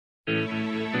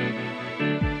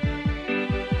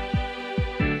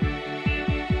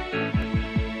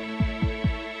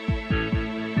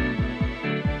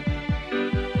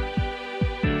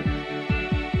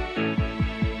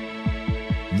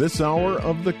This hour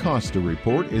of the Costa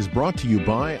Report is brought to you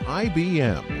by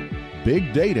IBM.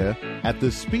 Big data at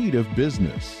the speed of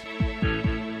business.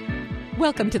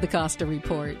 Welcome to the Costa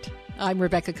Report. I'm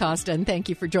Rebecca Costa, and thank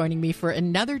you for joining me for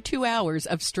another 2 hours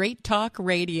of Straight Talk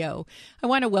Radio. I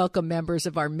want to welcome members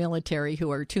of our military who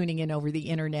are tuning in over the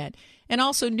internet, and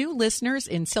also new listeners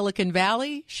in Silicon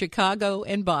Valley, Chicago,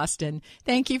 and Boston.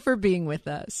 Thank you for being with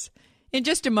us. In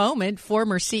just a moment,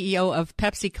 former CEO of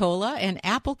Pepsi-Cola and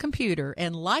Apple Computer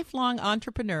and lifelong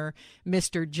entrepreneur,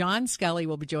 Mr. John Sculley,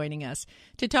 will be joining us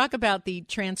to talk about the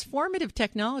transformative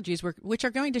technologies which are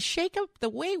going to shake up the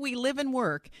way we live and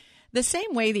work, the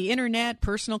same way the internet,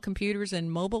 personal computers, and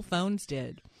mobile phones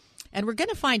did. And we're going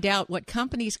to find out what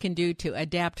companies can do to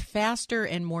adapt faster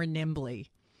and more nimbly.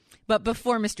 But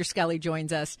before Mr. Sculley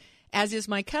joins us, as is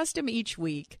my custom each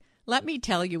week, let me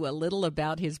tell you a little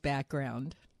about his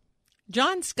background.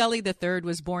 John Sculley III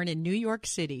was born in New York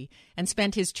City and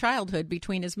spent his childhood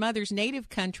between his mother's native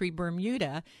country,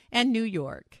 Bermuda, and New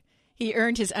York. He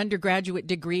earned his undergraduate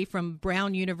degree from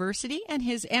Brown University and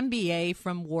his MBA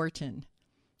from Wharton.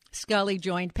 Sculley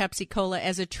joined Pepsi-Cola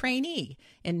as a trainee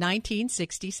in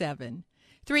 1967.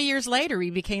 3 years later,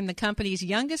 he became the company's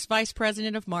youngest vice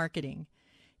president of marketing.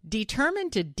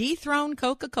 Determined to dethrone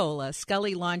Coca-Cola,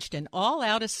 Sculley launched an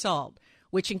all-out assault,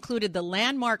 which included the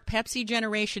landmark Pepsi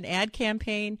Generation ad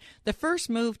campaign, the first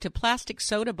move to plastic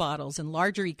soda bottles in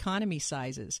larger economy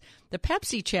sizes, the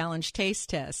Pepsi Challenge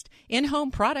taste test,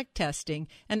 in-home product testing,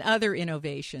 and other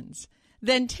innovations.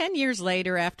 Then 10 years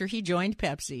later, after he joined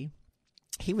Pepsi,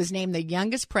 he was named the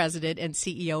youngest president and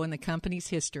CEO in the company's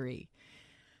history.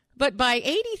 But by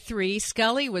 1983,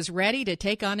 Sculley was ready to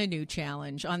take on a new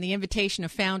challenge. On the invitation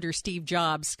of founder Steve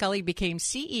Jobs, Sculley became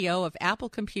CEO of Apple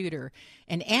Computer,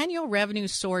 and annual revenue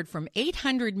soared from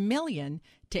 $800 million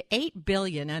to $8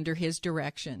 billion under his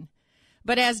direction.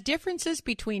 But as differences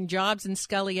between Jobs and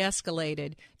Sculley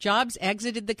escalated, Jobs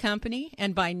exited the company,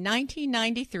 and by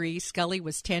 1993, Sculley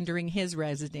was tendering his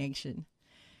resignation.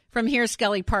 From here,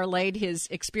 Sculley parlayed his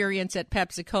experience at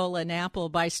Pepsi-Cola and Apple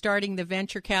by starting the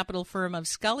venture capital firm of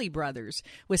Sculley Brothers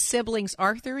with siblings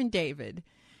Arthur and David.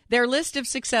 Their list of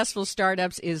successful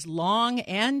startups is long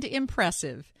and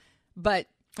impressive. But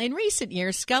in recent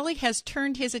years, Sculley has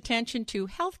turned his attention to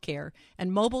healthcare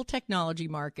and mobile technology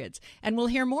markets, and we'll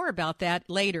hear more about that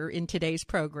later in today's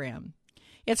program.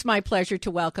 It's my pleasure to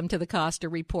welcome to the Costa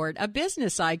Report a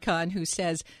business icon who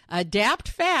says, adapt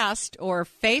fast or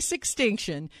face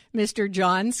extinction, Mr.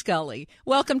 John Sculley.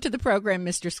 Welcome to the program,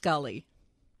 Mr. Sculley.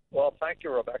 Well, thank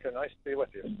you, Rebecca. Nice to be with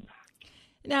you.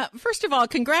 Now, first of all,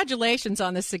 congratulations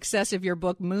on the success of your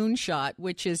book, Moonshot,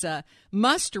 which is a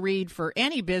must-read for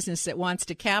any business that wants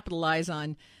to capitalize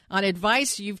on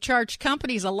advice you've charged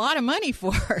companies a lot of money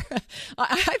for.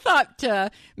 I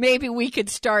thought maybe we could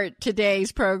start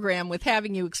today's program with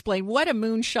having you explain what a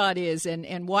moonshot is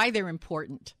and why they're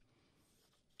important.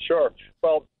 Sure.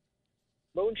 Well,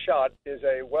 moonshot is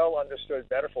a well-understood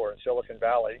metaphor in Silicon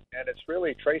Valley, and it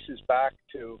really traces back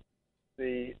to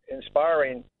the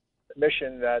inspiring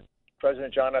mission that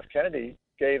President John F. Kennedy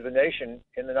gave the nation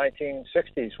in the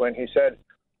 1960s when he said,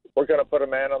 we're going to put a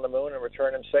man on the moon and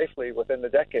return him safely within the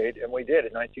decade, and we did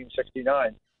in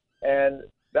 1969. And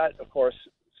that, of course,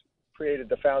 created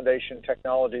the foundation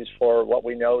technologies for what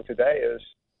we know today as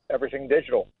everything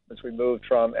digital, as we moved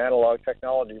from analog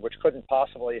technology, which couldn't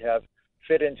possibly have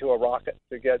fit into a rocket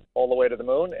to get all the way to the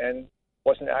moon and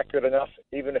wasn't accurate enough,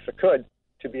 even if it could,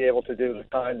 to be able to do the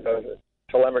kind of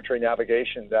telemetry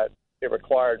navigation that it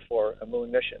required for a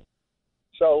moon mission.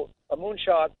 So a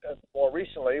moonshot more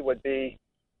recently would be,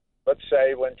 let's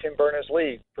say, when Tim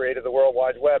Berners-Lee created the World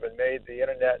Wide Web and made the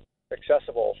internet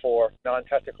accessible for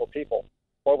non-technical people,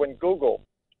 or when Google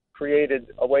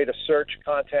created a way to search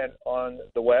content on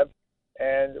the web,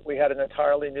 and we had an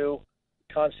entirely new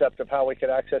concept of how we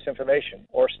could access information,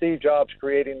 or Steve Jobs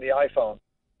creating the iPhone,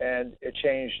 and it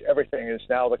changed everything. It's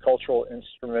now the cultural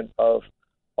instrument of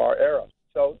our era.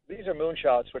 So these are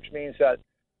moonshots, which means that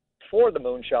for the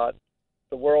moonshot,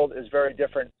 the world is very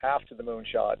different after the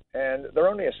moonshot. And there are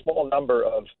only a small number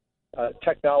of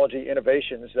technology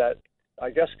innovations that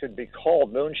I guess could be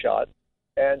called moonshot.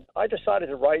 And I decided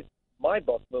to write my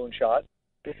book, Moonshot,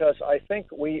 because I think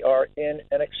we are in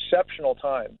an exceptional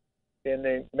time. In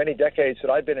the many decades that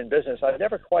I've been in business, I've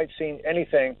never quite seen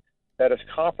anything that is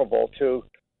comparable to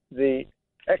the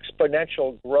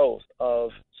exponential growth of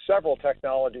several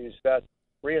technologies that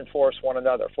reinforce one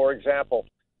another. For example,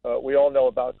 we all know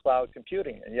about cloud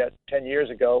computing, and yet 10 years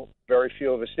ago, very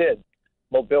few of us did.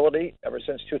 Mobility, ever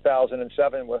since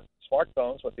 2007 with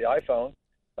smartphones, with the iPhone,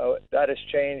 that has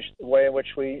changed the way in which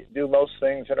we do most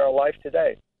things in our life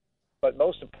today. But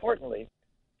most importantly,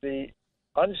 the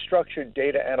unstructured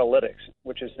data analytics,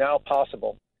 which is now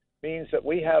possible, means that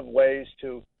we have ways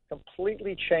to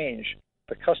completely change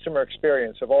the customer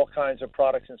experience of all kinds of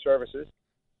products and services.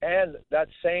 And that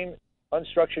same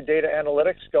unstructured data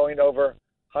analytics going over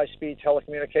high-speed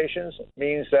telecommunications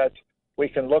means that we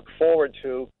can look forward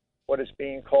to what is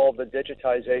being called the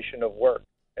digitization of work.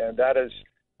 And that is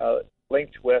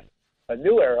linked with a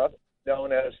new era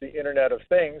known as the Internet of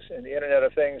Things. And the Internet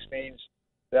of Things means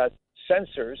that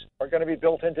sensors are going to be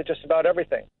built into just about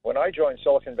everything. When I joined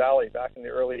Silicon Valley back in the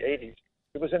early 80s,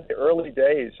 it was in the early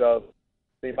days of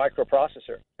the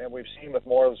microprocessor. And we've seen with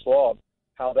Moore's Law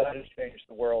how that has changed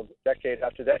the world decade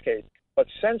after decade. But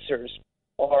sensors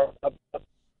are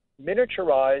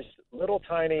miniaturized little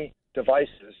tiny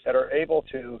devices that are able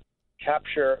to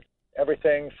capture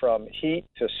everything from heat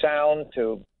to sound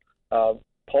to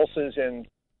pulses in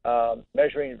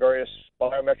measuring various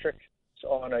biometrics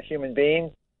on a human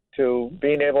being, to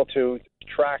being able to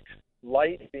track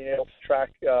light, being able to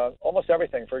track almost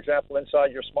everything. For example,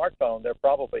 inside your smartphone, there are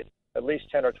probably at least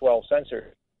 10 or 12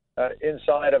 sensors.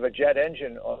 Inside of a jet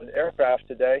engine on an aircraft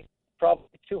today, probably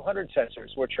 200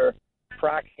 sensors, which are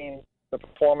tracking the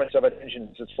performance of an engine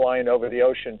as it's flying over the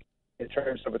ocean in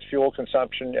terms of its fuel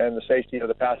consumption and the safety of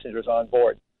the passengers on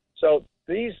board. So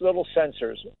these little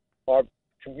sensors are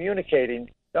communicating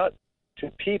not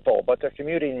to people, but they're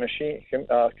communicating machine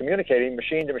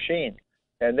to machine.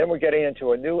 And then we're getting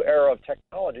into a new era of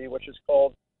technology, which is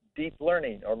called deep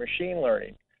learning or machine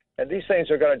learning. And these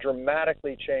things are going to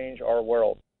dramatically change our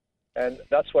world. And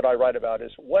that's what I write about,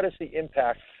 is what is the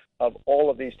impact of all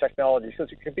of these technologies?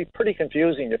 Because it can be pretty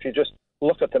confusing if you just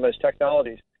look at them as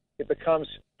technologies. It becomes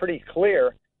pretty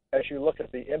clear as you look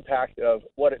at the impact of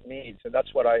what it means. And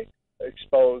that's what I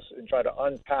expose and try to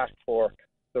unpack for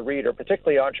the reader,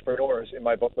 particularly entrepreneurs, in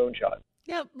my book, Moonshot.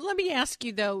 Yeah, let me ask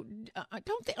you, though,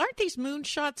 aren't these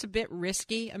moonshots a bit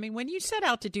risky? I mean, when you set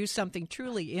out to do something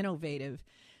truly innovative,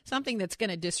 something that's going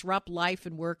to disrupt life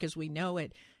and work as we know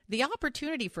it, the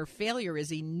opportunity for failure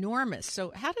is enormous.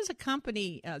 So how does a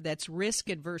company that's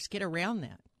risk-averse get around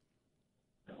that?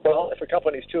 Well, if a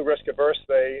company is too risk-averse,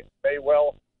 they may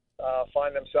well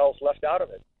find themselves left out of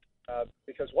it.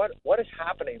 Because what is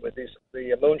happening with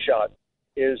the Moonshot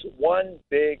is one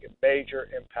big major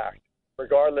impact,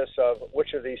 regardless of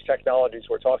which of these technologies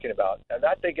we're talking about. And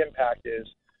that big impact is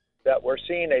that we're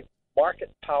seeing a market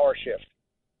power shift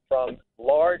from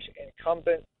large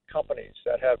incumbent companies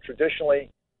that have traditionally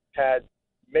had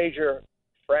major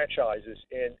franchises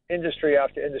in industry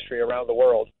after industry around the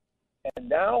world. And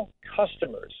now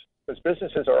customers, because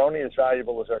businesses are only as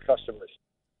valuable as their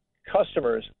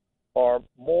customers are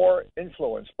more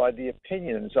influenced by the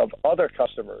opinions of other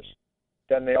customers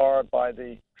than they are by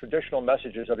the traditional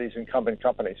messages of these incumbent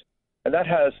companies. And that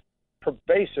has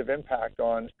pervasive impact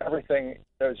on everything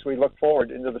as we look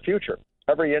forward into the future.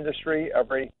 Every industry,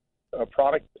 every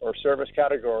product or service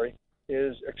category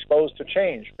is exposed to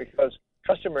change, because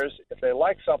customers, if they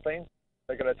like something,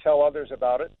 they're going to tell others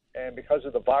about it. And because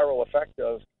of the viral effect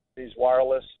of these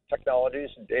wireless technologies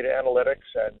and data analytics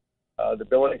and the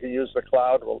ability to use the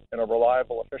cloud in a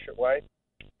reliable, efficient way,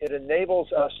 it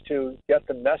enables us to get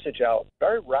the message out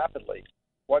very rapidly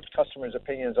what customers'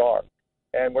 opinions are.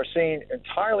 And we're seeing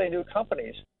entirely new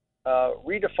companies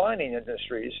redefining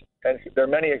industries. And there are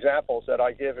many examples that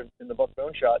I give in the book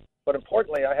Moonshot. But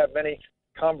importantly, I have many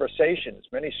conversations,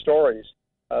 many stories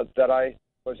that I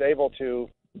was able to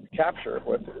capture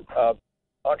with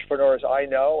entrepreneurs I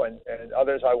know and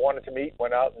others I wanted to meet,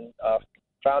 went out and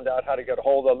found out how to get a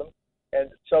hold of them. And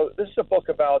so this is a book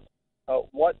about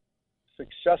what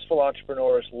successful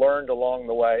entrepreneurs learned along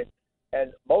the way.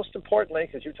 And most importantly,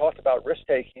 because you talked about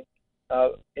risk-taking,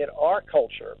 in our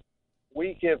culture,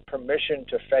 we give permission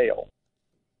to fail.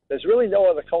 There's really no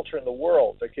other culture in the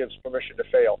world that gives permission to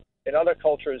fail. In other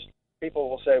cultures, people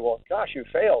will say, well, gosh, you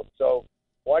failed, so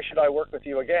why should I work with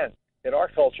you again? In our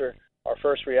culture, our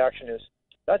first reaction is,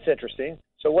 that's interesting,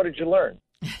 so what did you learn?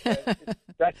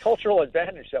 That cultural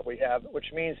advantage that we have, which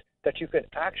means that you can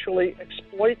actually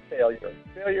exploit failure.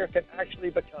 Failure can actually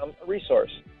become a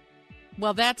resource.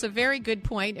 Well, that's a very good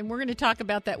point, and we're going to talk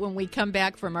about that when we come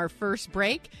back from our first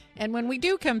break. And when we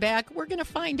do come back, we're going to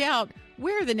find out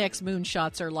where the next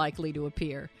moonshots are likely to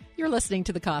appear. You're listening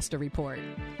to the Costa Report.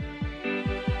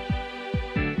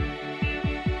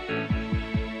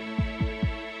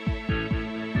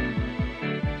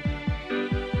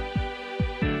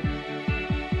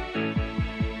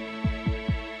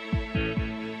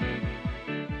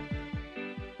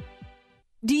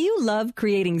 Do you love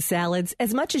creating salads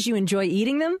as much as you enjoy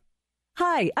eating them?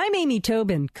 Hi, I'm Amy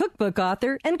Tobin, cookbook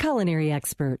author and culinary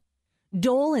expert.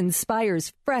 Dole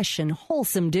inspires fresh and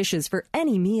wholesome dishes for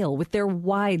any meal with their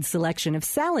wide selection of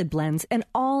salad blends and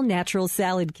all-natural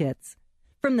salad kits.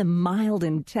 From the mild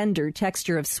and tender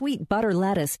texture of sweet butter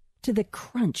lettuce to the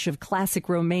crunch of classic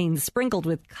romaine sprinkled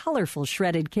with colorful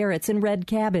shredded carrots and red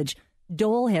cabbage,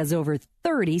 Dole has over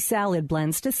 30 salad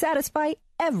blends to satisfy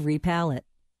every palate.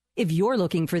 If you're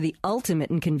looking for the ultimate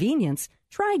in convenience,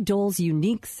 try Dole's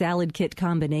unique salad kit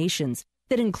combinations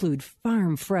that include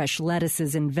farm-fresh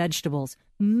lettuces and vegetables,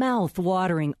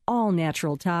 mouth-watering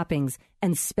all-natural toppings,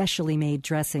 and specially made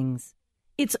dressings.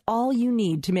 It's all you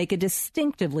need to make a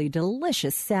distinctively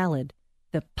delicious salad.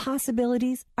 The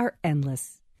possibilities are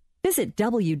endless. Visit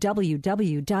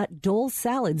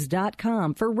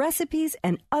www.dolesalads.com for recipes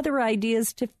and other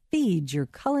ideas to feed your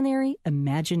culinary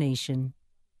imagination.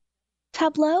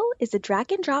 Tableau is a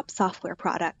drag-and-drop software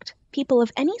product people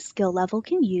of any skill level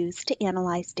can use to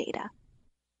analyze data.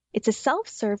 It's a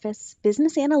self-service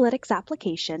business analytics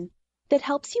application that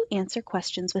helps you answer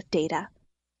questions with data.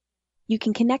 You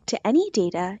can connect to any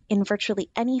data in virtually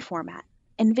any format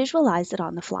and visualize it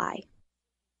on the fly.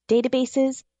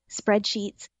 Databases,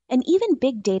 spreadsheets, and even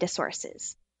big data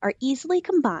sources are easily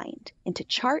combined into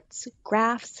charts,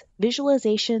 graphs,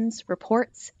 visualizations,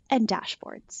 reports, and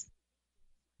dashboards.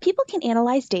 People can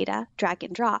analyze data, drag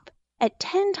and drop, at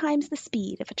 10 times the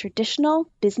speed of a traditional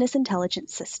business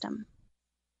intelligence system.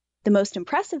 The most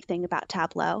impressive thing about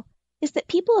Tableau is that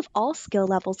people of all skill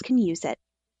levels can use it.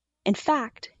 In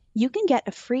fact, you can get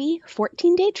a free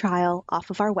 14-day trial off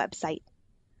of our website.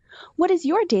 What is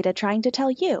your data trying to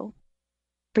tell you?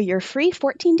 For your free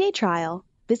 14-day trial,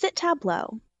 visit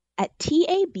Tableau at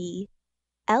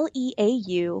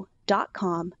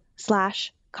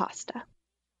tableau.com/Costa.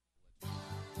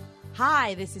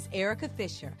 Hi, this is Erica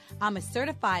Fisher. I'm a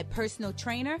certified personal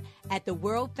trainer at the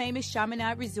world-famous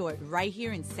Chaminade Resort right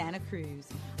here in Santa Cruz.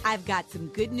 I've got some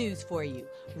good news for you.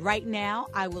 Right now,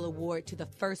 I will award to the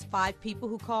first 5 people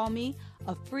who call me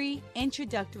a free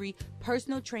introductory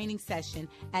personal training session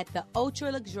at the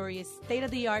ultra-luxurious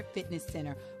state-of-the-art fitness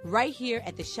center right here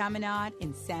at the Chaminade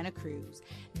in Santa Cruz.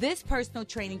 This personal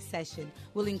training session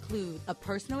will include a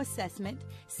personal assessment,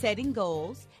 setting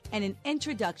goals, and an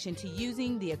introduction to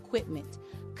using the equipment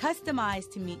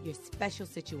customized to meet your special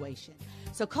situation.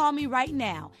 So call me right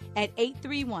now at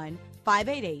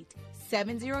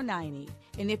 831-588-7098.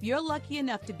 And if you're lucky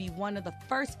enough to be one of the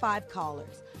first 5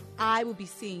 callers, I will be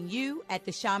seeing you at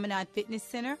the Chaminade Fitness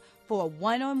Center for a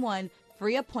one-on-one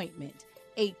free appointment.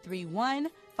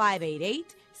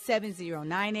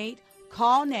 831-588-7098.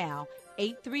 Call now,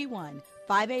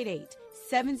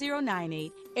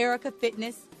 831-588-7098,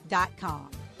 ericafitness.com.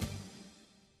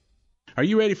 Are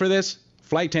you ready for this?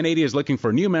 Flight 1080 is looking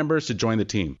for new members to join the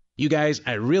team. You guys,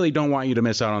 I really don't want you to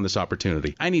miss out on this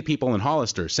opportunity. I need people in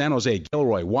Hollister, San Jose,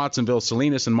 Gilroy, Watsonville,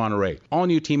 Salinas, and Monterey. All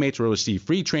new teammates will receive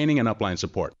free training and upline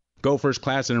support. Go first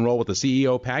class and enroll with the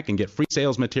CEO pack and get free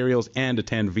sales materials and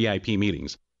attend VIP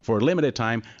meetings. For a limited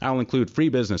time, I'll include free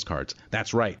business cards.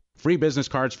 That's right, free business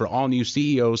cards for all new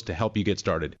CEOs to help you get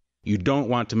started. You don't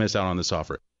want to miss out on this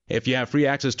offer. If you have free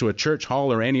access to a church,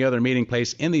 hall, or any other meeting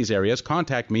place in these areas,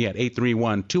 contact me at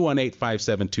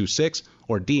 831-218-5726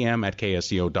 or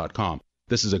dm@ksco.com.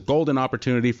 This is a golden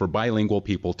opportunity for bilingual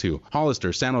people too.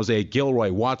 Hollister, San Jose,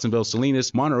 Gilroy, Watsonville,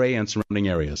 Salinas, Monterey, and surrounding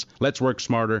areas. Let's work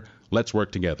smarter. Let's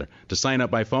work together. To sign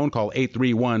up by phone, call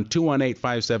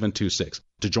 831-218-5726.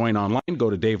 To join online, go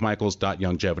to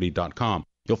davemichaels.youngevity.com.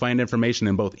 You'll find information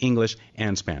in both English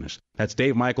and Spanish. That's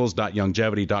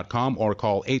davemichaels.youngevity.com or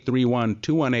call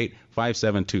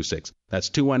 831-218-5726.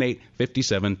 That's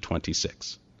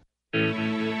 218-5726.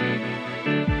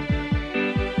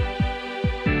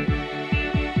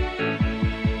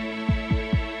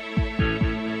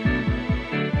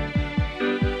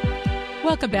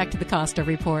 Welcome back to the Costa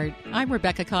Report. I'm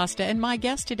Rebecca Costa, and my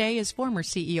guest today is former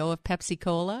CEO of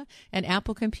Pepsi-Cola and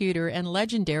Apple Computer and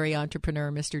legendary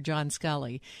entrepreneur Mr. John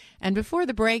Sculley. And before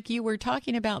the break, you were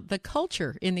talking about the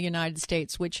culture in the United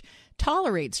States, which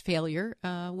tolerates failure,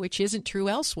 which isn't true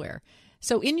elsewhere.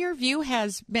 So in your view,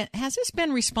 has this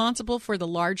been responsible for the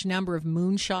large number of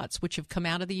moonshots which have come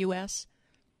out of the U.S.?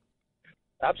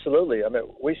 Absolutely. I mean,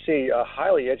 we see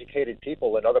highly educated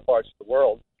people in other parts of the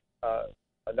world.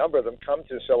 A number of them come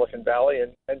to Silicon Valley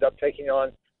and end up taking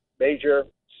on major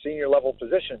senior level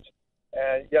positions.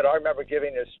 And yet I remember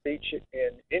giving a speech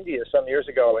in India some years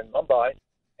ago in Mumbai,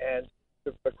 and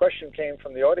the question came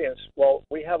from the audience, well,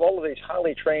 we have all of these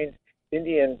highly trained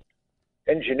Indian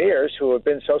engineers who have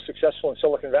been so successful in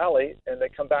Silicon Valley, and they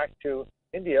come back to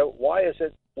India. Why is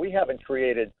it we haven't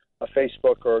created a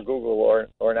Facebook or a Google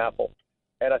or an Apple?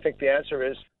 And I think the answer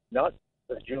is not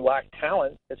that you lack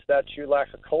talent, it's that you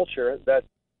lack a culture that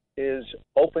is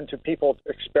open to people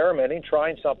experimenting,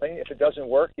 trying something. If it doesn't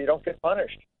work, you don't get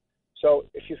punished. So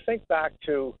if you think back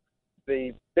to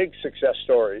the big success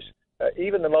stories,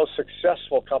 even the most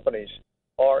successful companies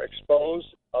are exposed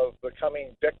of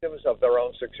becoming victims of their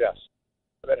own success.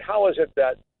 But how is it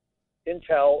that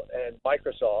Intel and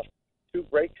Microsoft, two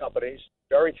great companies,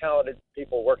 very talented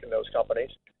people work in those companies,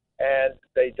 and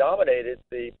they dominated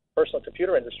the personal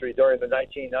computer industry during the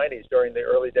 1990s, during the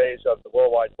early days of the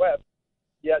World Wide Web,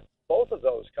 yet both of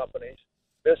those companies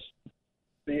missed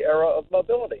the era of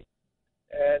mobility.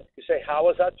 And you say, how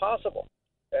is that possible?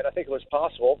 And I think it was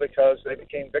possible because they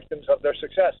became victims of their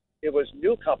success. It was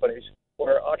new companies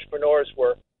where entrepreneurs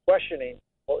were questioning,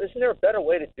 well, isn't there a better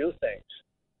way to do things?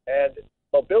 And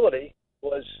mobility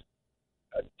was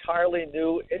an entirely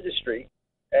new industry,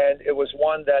 and it was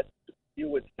one that you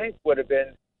would think would have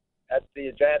been at the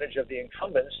advantage of the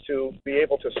incumbents to be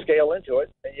able to scale into it,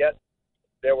 and yet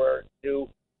there were new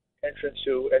entrants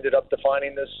who ended up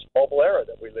defining this mobile era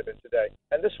that we live in today.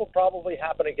 And this will probably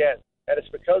happen again. And it's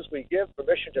because we give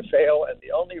permission to fail, and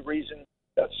the only reason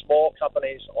that small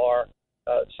companies are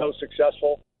so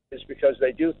successful is because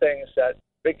they do things that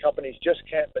big companies just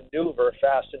can't maneuver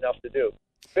fast enough to do.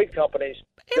 Big companies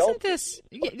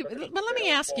But let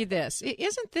me ask you this.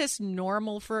 Isn't this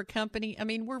normal for a company? I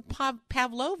mean, we're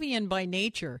Pavlovian by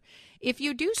nature. If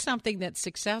you do something that's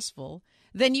successful,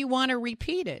 then you want to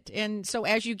repeat it. And so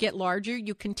as you get larger,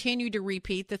 you continue to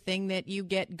repeat the thing that you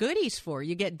get goodies for.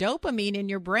 You get dopamine in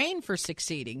your brain for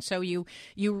succeeding. So you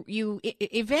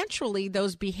eventually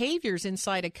those behaviors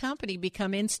inside a company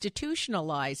become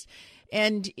institutionalized.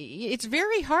 And it's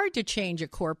very hard to change a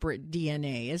corporate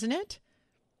DNA, isn't it?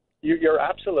 You're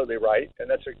absolutely right, and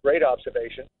that's a great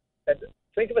observation. And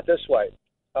think of it this way.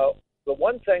 The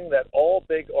one thing that all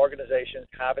big organizations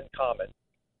have in common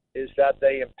is that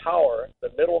they empower the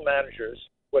middle managers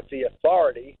with the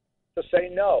authority to say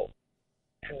no.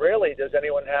 And rarely does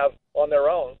anyone have on their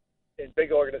own in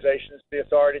big organizations the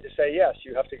authority to say yes.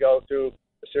 You have to go through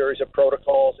a series of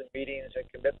protocols and meetings and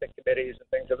commitment committees and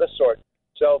things of this sort.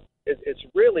 So it's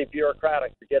really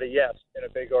bureaucratic to get a yes in a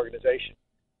big organization.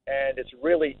 And it's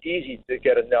really easy to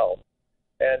get a no.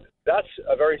 And that's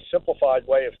a very simplified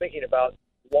way of thinking about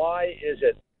why is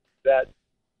it that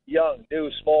young, new,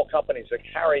 small companies that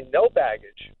carry no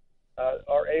baggage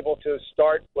are able to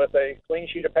start with a clean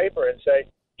sheet of paper and say,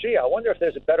 gee, I wonder if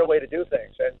there's a better way to do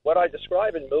things. And what I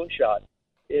describe in Moonshot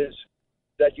is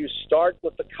that you start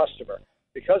with the customer.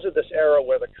 Because of this era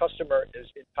where the customer is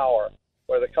in power,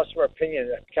 where the customer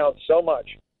opinion counts so much,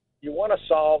 you want to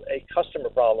solve a customer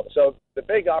problem. So the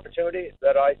big opportunity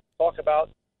that I talk about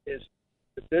is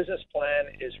the business plan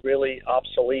is really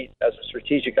obsolete as a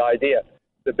strategic idea.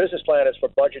 The business plan is for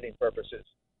budgeting purposes.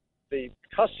 The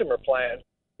customer plan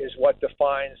is what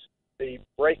defines the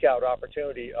breakout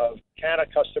opportunity of can a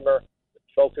customer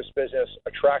focus business,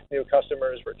 attract new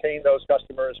customers, retain those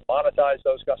customers, monetize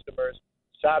those customers,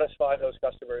 satisfy those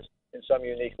customers in some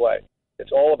unique way.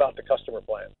 It's all about the customer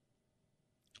plan.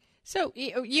 So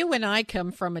you and I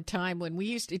come from a time when we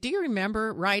used to, do you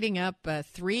remember writing up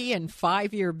 3 and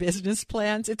 5 year business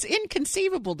plans? It's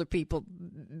inconceivable to people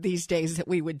these days that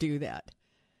we would do that.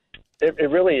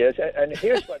 It really is. And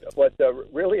here's what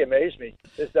really amazed me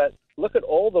is that look at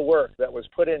all the work that was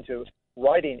put into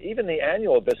writing even the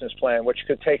annual business plan, which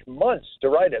could take months to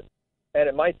write it. And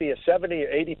it might be a 70 or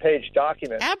 80-page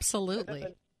document. Absolutely.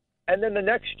 And then the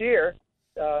next year,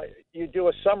 you do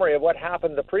a summary of what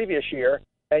happened the previous year,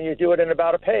 and you do it in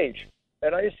about a page.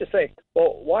 And I used to think,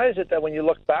 well, why is it that when you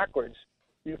look backwards,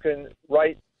 you can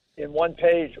write in one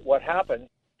page what happened,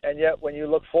 and yet when you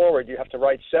look forward, you have to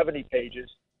write 70 pages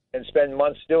and spend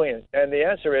months doing it? And the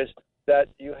answer is that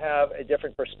you have a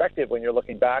different perspective when you're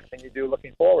looking back than you do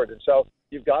looking forward. And so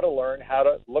you've got to learn how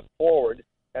to look forward,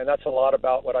 and that's a lot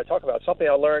about what I talk about. Something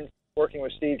I learned working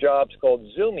with Steve Jobs called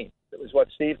zooming. It was what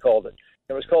Steve called it.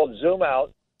 It was called zoom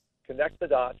out, connect the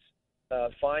dots,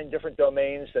 find different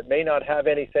domains that may not have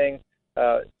anything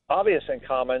obvious in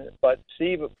common, but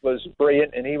Steve was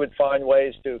brilliant, and he would find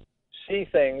ways to see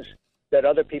things that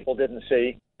other people didn't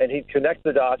see, and he'd connect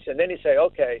the dots, and then he'd say,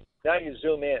 okay, now you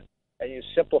zoom in, and you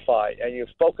simplify, and you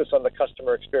focus on the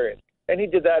customer experience. And he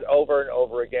did that over and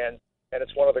over again, and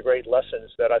it's one of the great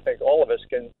lessons that I think all of us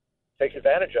can take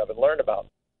advantage of and learn about.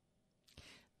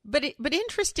 But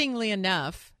interestingly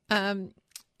enough,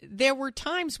 there were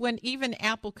times when even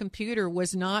Apple Computer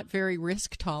was not very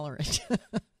risk tolerant.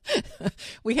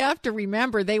 We have to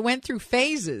remember they went through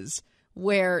phases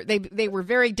where they were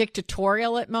very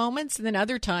dictatorial at moments, and then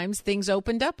other times things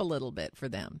opened up a little bit for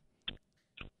them.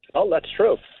 Oh, that's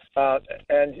true.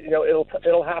 And you know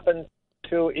it'll happen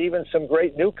to even some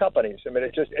great new companies. I mean,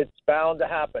 it's bound to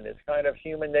happen. It's kind of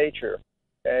human nature,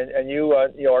 and you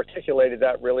articulated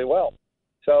that really well.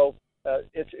 So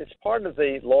it's part of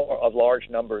the law of large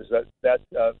numbers that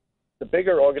the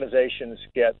bigger organizations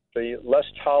get, the less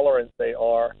tolerant they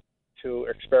are to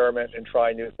experiment and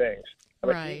try new things. I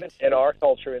mean, right. Even in our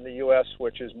culture in the U.S.,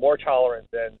 which is more tolerant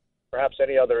than perhaps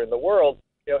any other in the world,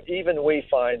 even we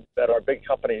find that our big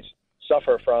companies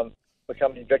suffer from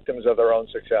becoming victims of their own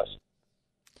success.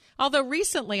 Although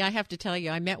recently, I have to tell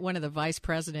you, I met one of the vice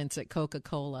presidents at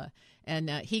Coca-Cola, and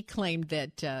he claimed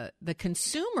that the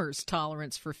consumer's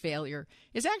tolerance for failure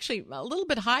is actually a little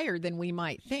bit higher than we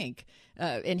might think.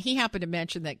 And he happened to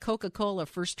mention that Coca-Cola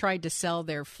first tried to sell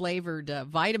their flavored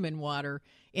vitamin water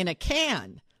in a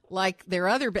can, like their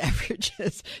other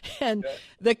beverages. And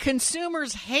the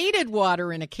consumers hated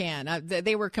water in a can.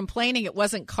 They were complaining it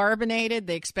wasn't carbonated.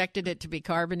 They expected it to be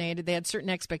carbonated. They had certain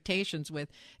expectations with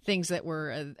things that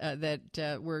were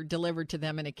delivered to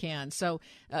them in a can. So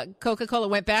Coca-Cola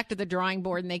went back to the drawing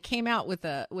board, and they came out with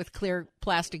clear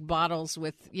plastic bottles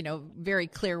with, very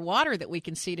clear water that we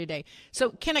can see today.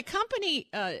 So can a company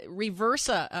reverse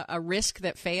a risk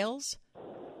that fails?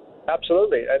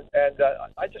 Absolutely. And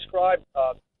I describe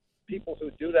people who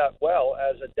do that well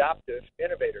as adaptive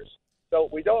innovators. So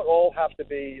we don't all have to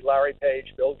be Larry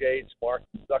Page, Bill Gates, Mark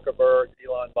Zuckerberg,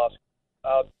 Elon Musk,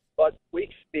 but we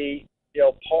can be,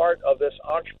 part of this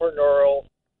entrepreneurial,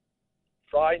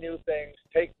 try new things,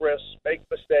 take risks, make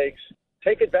mistakes,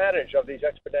 take advantage of these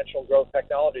exponential growth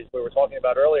technologies we were talking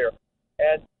about earlier.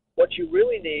 And what you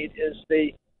really need is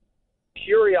the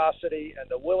curiosity and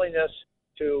the willingness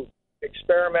to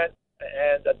experiment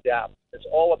and adapt. It's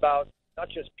all about not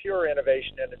just pure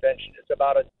innovation and invention. It's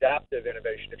about adaptive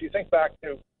innovation. If you think back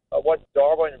to what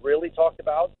Darwin really talked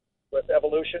about with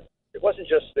evolution, it wasn't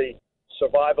just the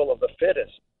survival of the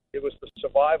fittest. It was the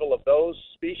survival of those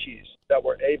species that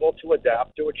were able to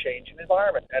adapt to a changing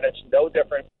environment. And it's no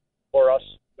different for us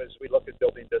as we look at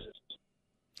building businesses.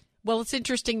 Well, it's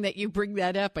interesting that you bring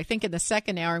that up. I think in the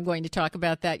second hour I'm going to talk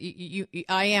about that.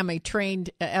 I am a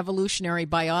trained evolutionary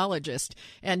biologist.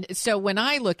 And so when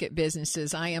I look at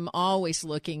businesses, I am always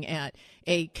looking at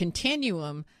a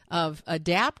continuum of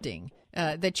adapting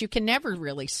that you can never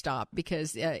really stop,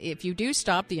 because if you do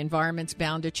stop, the environment's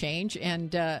bound to change,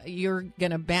 and you're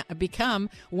going to become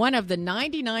one of the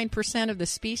 99% of the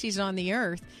species on the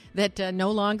earth that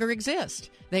no longer exist.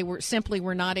 They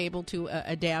were not able to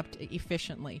adapt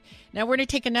efficiently. Now we're going to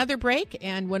take another break,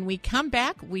 and when we come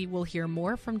back, we will hear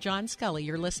more from John Sculley.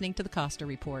 You're listening to the Costa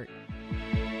Report.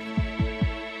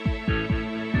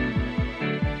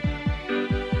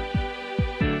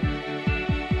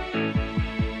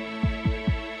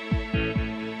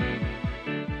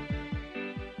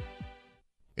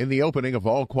 In the opening of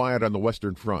All Quiet on the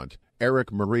Western Front,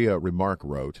 Eric Maria Remarque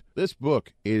wrote, "This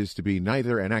book is to be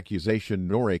neither an accusation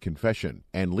nor a confession,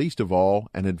 and least of all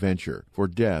an adventure, for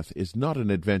death is not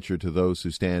an adventure to those who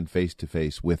stand face to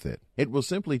face with it. It will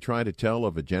simply try to tell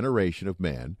of a generation of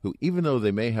men who, even though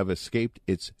they may have escaped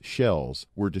its shells,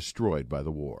 were destroyed by the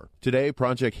war. Today,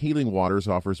 Project Healing Waters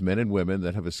offers men and women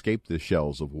that have escaped the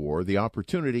shells of war the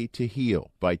opportunity to heal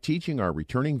by teaching our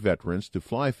returning veterans to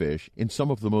fly fish in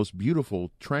some of the most beautiful,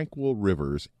 tranquil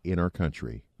rivers in our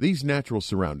country. These natural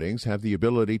surroundings have the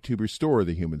ability to restore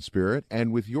the human spirit,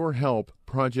 and with your help,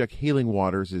 Project Healing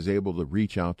Waters is able to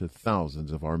reach out to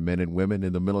thousands of our men and women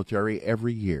in the military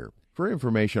every year. For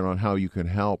information on how you can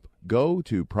help, go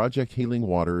to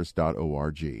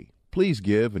projecthealingwaters.org. Please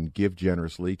give, and give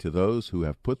generously to those who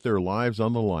have put their lives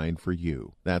on the line for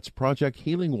you. That's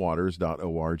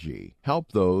projecthealingwaters.org.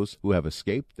 Help those who have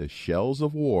escaped the shells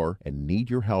of war and need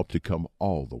your help to come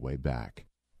all the way back.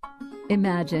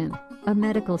 Imagine a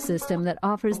medical system that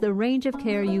offers the range of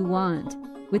care you want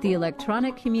with the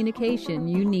electronic communication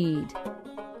you need.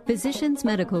 Physicians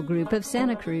Medical Group of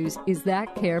Santa Cruz is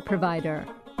that care provider.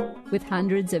 With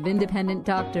hundreds of independent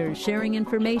doctors sharing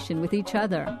information with each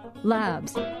other,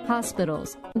 labs,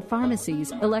 hospitals, and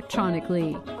pharmacies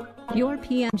electronically, your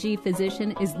PMG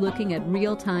physician is looking at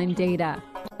real-time data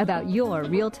about your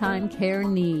real-time care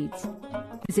needs.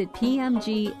 Visit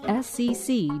pmgscc.com.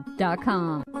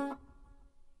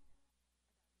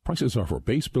 Prices are for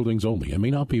base buildings only and may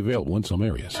not be available in some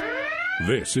areas.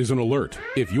 This is an alert.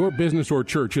 If your business or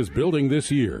church is building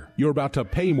this year, you're about to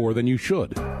pay more than you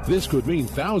should. This could mean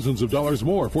thousands of dollars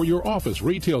more for your office,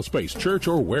 retail space, church,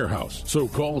 or warehouse. So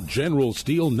call General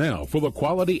Steel now for the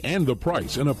quality and the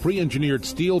price in a pre-engineered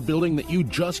steel building that you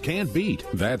just can't beat.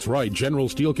 That's right, General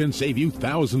Steel can save you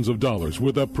thousands of dollars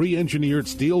with a pre-engineered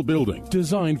steel building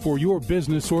designed for your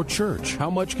business or church.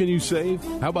 How much can you save?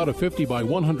 How about a 50 by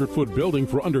 100 foot building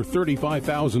for under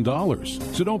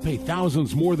 $35,000? So don't pay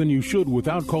thousands more than you should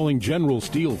without calling General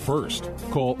Steel first.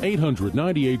 Call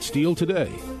 800-98-STEEL today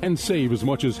and save as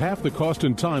much as half the cost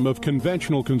and time of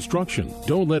conventional construction.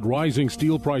 Don't let rising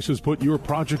steel prices put your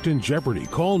project in jeopardy.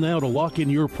 Call now to lock in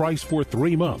your price for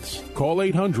 3 months. Call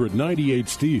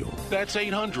 800-98-STEEL. That's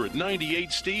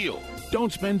 800-98-STEEL.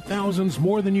 Don't spend thousands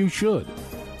more than you should.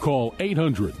 Call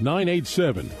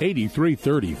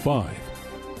 800-987-8335.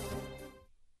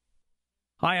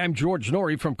 Hi, I'm George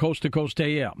Norrie from Coast to Coast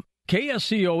AM.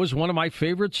 KSCO is one of my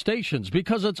favorite stations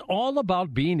because it's all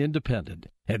about being independent.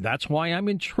 And that's why I'm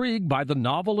intrigued by the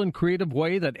novel and creative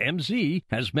way that MZ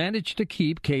has managed to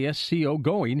keep KSCO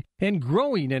going and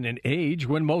growing in an age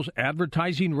when most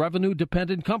advertising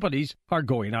revenue-dependent companies are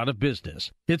going out of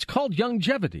business. It's called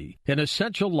Longevity, an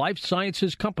essential life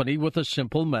sciences company with a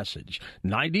simple message.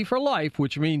 90 for life,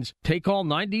 which means take all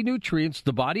 90 nutrients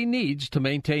the body needs to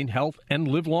maintain health and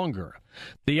live longer.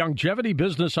 The Longevity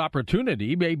business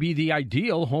opportunity may be the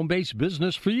ideal home-based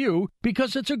business for you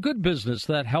because it's a good business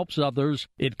that helps others.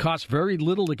 It costs very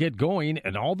little to get going,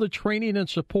 and all the training and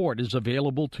support is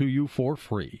available to you for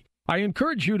free. I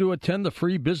encourage you to attend the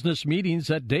free business meetings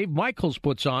that Dave Michaels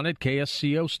puts on at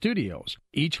KSCO Studios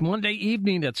each Monday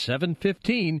evening at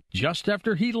 7:15, just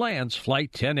after he lands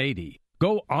Flight 1080.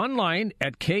 Go online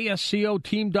at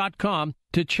kscoteam.com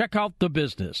to check out the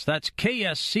business. That's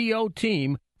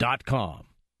kscoteam.com.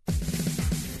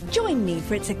 Join me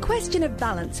for It's a Question of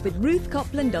Balance with Ruth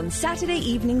Copland on Saturday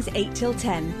evenings 8 till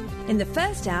 10. In the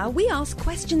first hour, we ask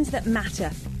questions that matter,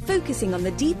 focusing on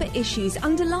the deeper issues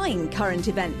underlying current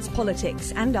events,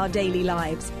 politics, and our daily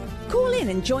lives. Call in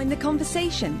and join the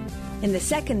conversation. In the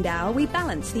second hour, we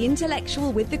balance the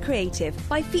intellectual with the creative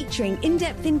by featuring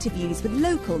in-depth interviews with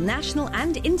local, national,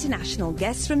 and international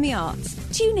guests from the arts.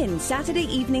 Tune in Saturday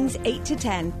evenings 8 to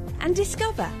 10 and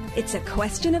discover It's a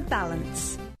Question of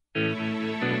Balance.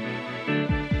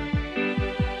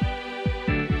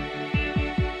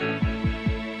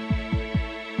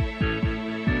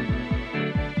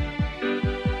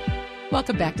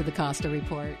 Welcome back to the Costa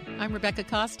Report. I'm Rebecca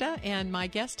Costa, and my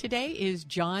guest today is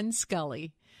John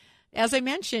Sculley. As I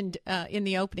mentioned in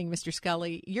the opening, Mr.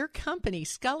 Sculley, your company,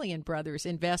 Sculley & Brothers,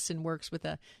 invests and works with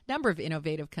a number of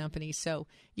innovative companies, so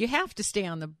you have to stay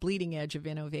on the bleeding edge of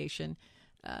innovation.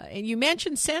 And you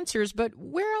mentioned sensors, but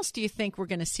where else do you think we're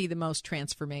going to see the most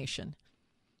transformation?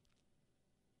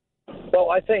 Well,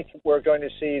 I think we're going to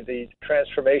see the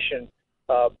transformation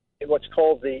in what's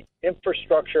called the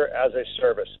infrastructure as a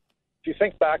service. If you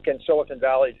think back in Silicon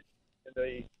Valley in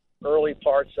the early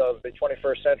parts of the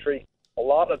 21st century, a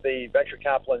lot of the venture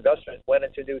capital investment went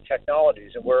into new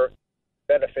technologies, and we're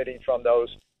benefiting from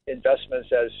those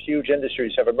investments as huge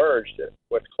industries have emerged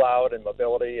with cloud and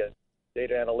mobility and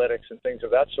data analytics and things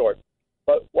of that sort.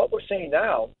 But what we're seeing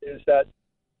now is that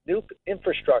new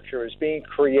infrastructure is being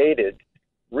created,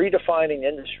 redefining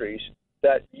industries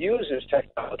that uses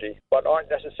technology but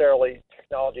aren't necessarily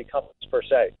technology companies per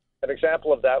se. An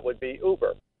example of that would be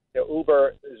Uber.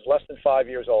 Uber is less than 5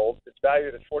 years old. It's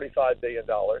valued at $45 billion.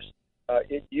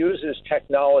 It uses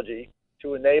technology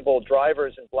to enable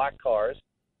drivers in black cars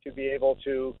to be able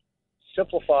to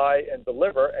simplify and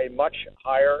deliver a much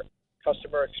higher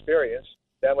customer experience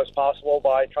than was possible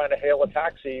by trying to hail a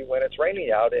taxi when it's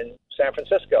raining out in San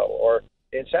Francisco or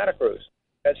in Santa Cruz.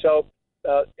 And so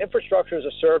infrastructure as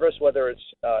a service, whether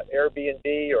it's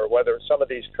Airbnb or whether it's some of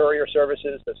these courier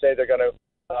services that say they're going to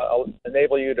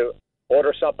enable you to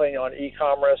order something on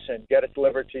e-commerce and get it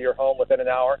delivered to your home within an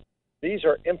hour. These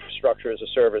are infrastructure as a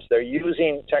service. They're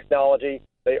using technology.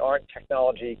 They aren't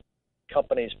technology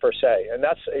companies per se. And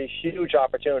that's a huge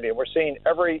opportunity. And we're seeing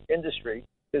every industry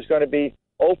is going to be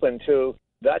open to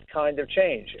that kind of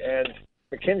change. And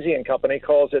McKinsey & Company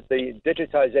calls it the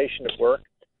digitization of work.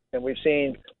 And we've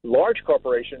seen large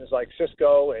corporations like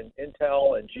Cisco and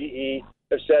Intel and GE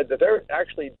have said that they're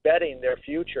actually betting their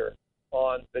future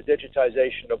on the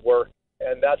digitization of work.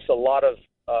 And that's a lot of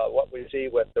what we see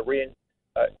with the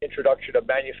introduction of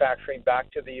manufacturing back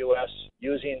to the U.S.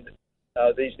 using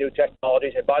these new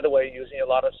technologies. And by the way, using a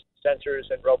lot of sensors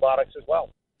and robotics as well.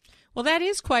 Well, that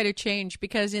is quite a change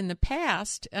because in the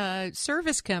past,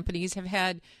 service companies have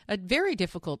had a very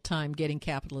difficult time getting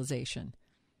capitalization.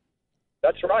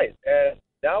 That's right. And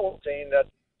now we're seeing that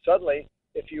suddenly,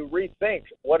 if you rethink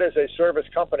what is a service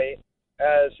company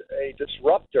as a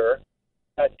disruptor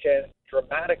that can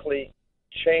dramatically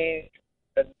change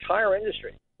an entire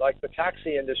industry, like the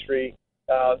taxi industry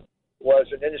was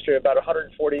an industry of about $140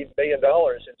 million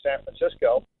in San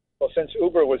Francisco. Well, since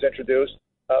Uber was introduced,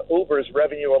 Uber's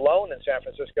revenue alone in San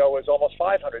Francisco is almost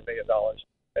 $500 million.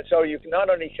 And so you not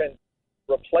only can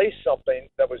replace something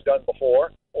that was done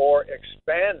before or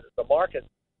expand the market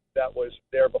that was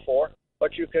there before,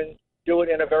 but you can do it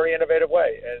in a very innovative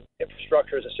way. And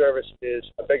infrastructure as a service is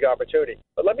a big opportunity.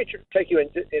 But let me take you in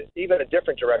even a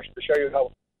different direction to show you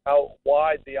how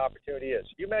wide the opportunity is.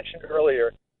 You mentioned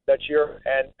earlier that you're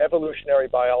an evolutionary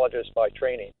biologist by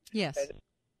training. Yes. And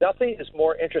nothing is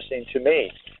more interesting to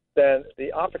me than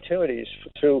the opportunities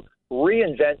to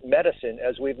reinvent medicine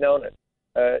as we've known it.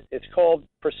 It's called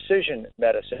precision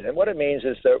medicine. And what it means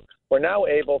is that we're now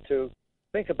able to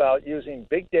think about using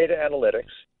big data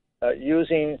analytics,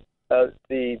 using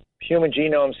the human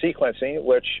genome sequencing,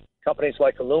 which companies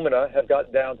like Illumina have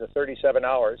gotten down to 37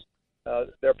 hours.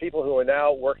 There are people who are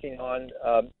now working on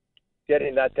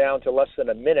getting that down to less than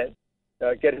a minute,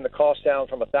 getting the cost down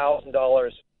from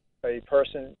 $1,000 a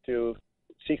person to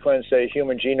sequence a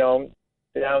human genome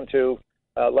down to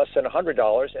less than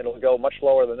 $100, and it'll go much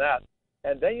lower than that.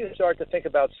 And then you start to think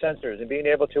about sensors and being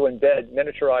able to embed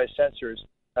miniaturized sensors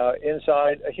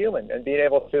inside a human and being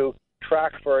able to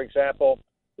track, for example,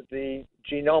 the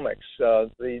genomics,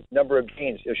 the number of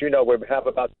genes. As you know, we have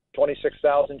about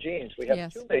 26,000 genes. We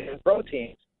have 2 million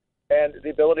proteins and the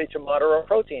ability to monitor a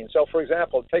protein. So, for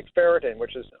example, take ferritin,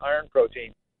 which is an iron protein.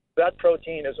 If that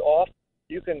protein is off,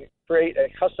 you can create a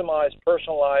customized,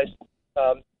 personalized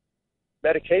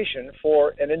medication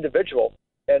for an individual.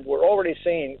 And we're already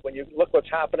seeing, when you look what's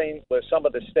happening with some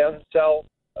of the stem cell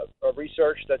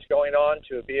research that's going on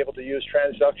to be able to use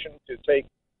transduction to take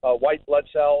white blood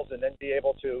cells and then be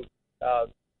able to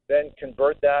then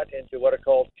convert that into what are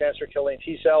called cancer-killing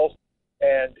T cells,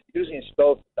 and using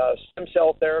both stem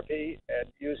cell therapy and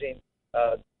using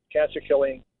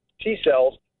cancer-killing T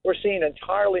cells, we're seeing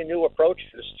entirely new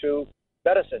approaches to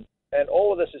medicine. And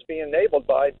all of this is being enabled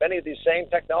by many of these same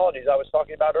technologies I was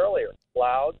talking about earlier: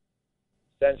 cloud,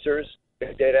 sensors,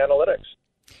 big data analytics.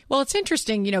 Well, it's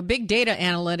interesting, big data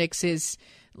analytics is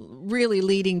really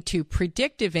leading to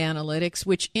predictive analytics,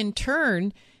 which in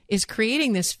turn is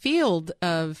creating this field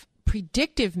of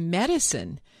predictive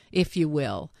medicine, if you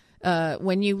will.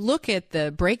 When you look at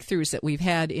the breakthroughs that we've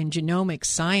had in genomic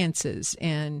sciences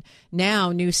and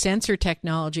now new sensor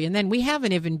technology, and then we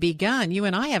haven't even begun, you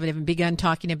and I haven't even begun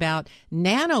talking about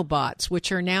nanobots,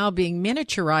 which are now being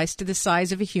miniaturized to the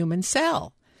size of a human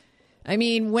cell. I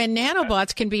mean, when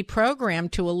nanobots can be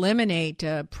programmed to eliminate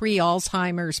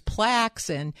pre-Alzheimer's plaques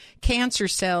and cancer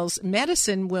cells,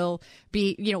 medicine will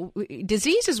be,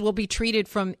 diseases will be treated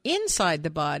from inside the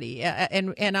body.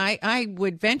 And I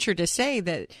would venture to say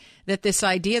that this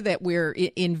idea that we're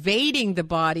invading the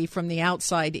body from the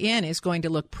outside in is going to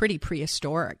look pretty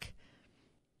prehistoric.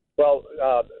 Well,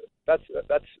 that's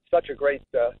such a great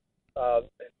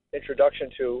introduction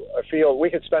to a field. We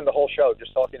could spend the whole show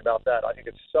just talking about that. I think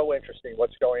it's so interesting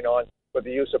what's going on with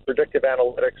the use of predictive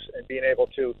analytics and being able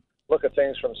to look at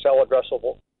things from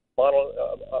cell-addressable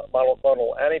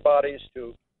monoclonal antibodies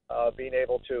to being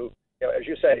able to, as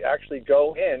you say, actually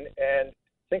go in and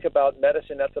think about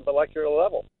medicine at the molecular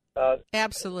level.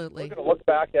 Absolutely. We're going to look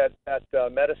back at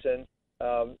medicine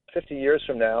 50 years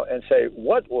from now and say,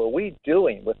 what were we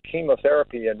doing with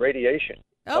chemotherapy and radiation?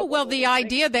 Oh, well, the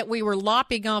idea that we were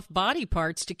lopping off body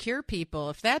parts to cure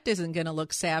people, if that isn't going to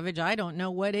look savage, I don't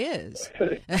know what is.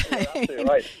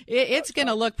 Right. It's going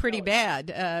to look pretty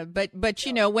bad. But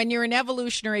when you're an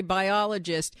evolutionary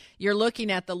biologist, you're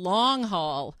looking at the long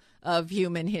haul of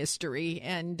human history,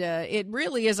 and it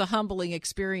really is a humbling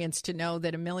experience to know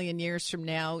that 1 million years from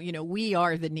now, we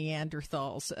are the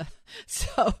Neanderthals.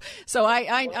 So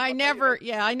I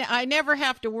never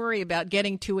have to worry about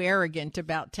getting too arrogant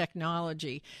about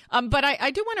technology. But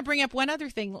I do want to bring up one other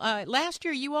thing. Last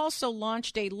year, you also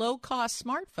launched a low-cost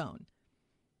smartphone.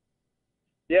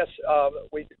 Yes,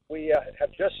 we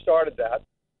have just started that,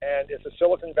 and it's a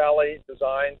Silicon Valley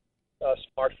designed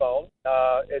smartphone.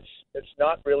 It's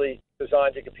not really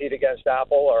designed to compete against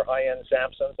Apple or high-end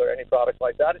Samsungs or any product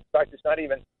like that. In fact, it's not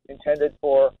even intended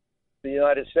for the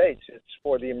United States. It's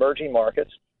for the emerging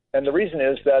markets. And the reason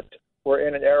is that we're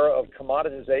in an era of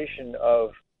commoditization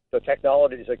of the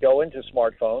technologies that go into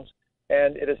smartphones,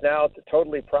 and it is now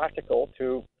totally practical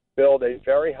to build a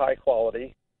very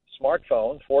high-quality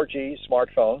smartphone, 4G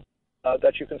smartphone,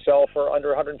 that you can sell for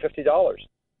under $150.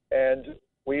 And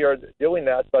we are doing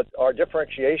that, but our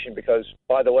differentiation, because,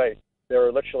 by the way, there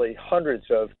are literally hundreds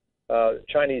of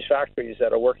Chinese factories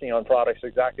that are working on products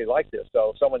exactly like this.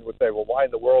 So someone would say, well, why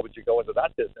in the world would you go into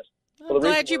that business? I'm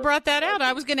glad you brought that out.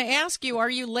 I was going to ask you, are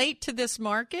you late to this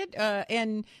market,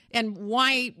 and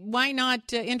why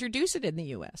not introduce it in the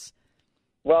U.S.?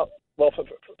 Well,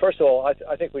 first of all,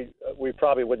 I think we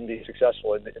probably wouldn't be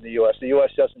successful in the U.S. The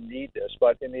U.S. doesn't need this,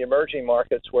 but in the emerging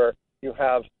markets where you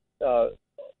have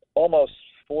almost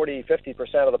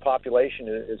 40-50% of the population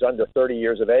is under 30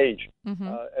 years of age,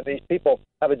 and these people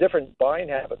have a different buying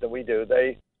habit than we do.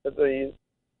 They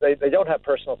don't have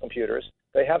personal computers.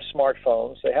 They have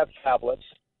smartphones. They have tablets,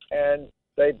 and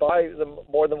they buy them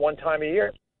more than one time a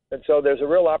year. And so there's a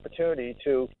real opportunity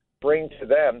to bring to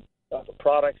them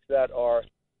products that are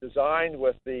designed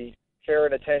with the care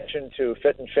and attention to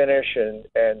fit and finish. And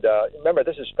remember,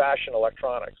 this is fashion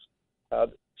electronics.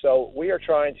 So we are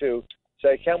trying to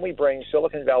say, can we bring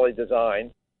Silicon Valley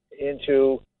design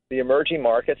into the emerging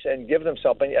markets and give them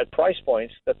something at price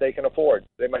points that they can afford?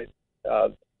 They might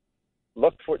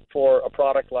look for a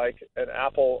product like an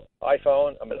Apple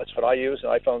iPhone. I mean, that's what I use, an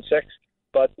iPhone 6,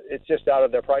 but it's just out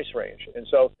of their price range. And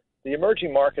so the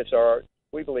emerging markets are,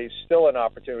 we believe, still an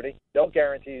opportunity. No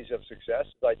guarantees of success,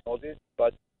 as I told you,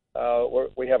 but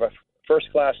we have a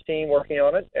first-class team working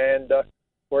on it, and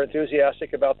we're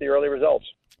enthusiastic about the early results.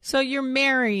 So you're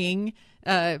marrying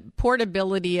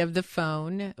portability of the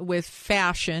phone with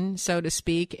fashion, so to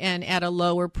speak, and at a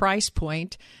lower price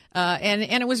point. And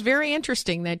it was very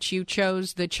interesting that you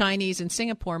chose the Chinese and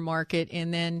Singapore market,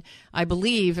 and then I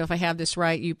believe, if I have this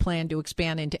right, you plan to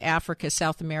expand into Africa,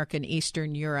 South America, and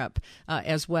Eastern Europe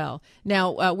as well.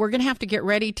 Now, we're going to have to get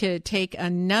ready to take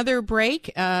another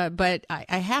break, but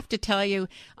I have to tell you,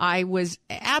 I was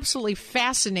absolutely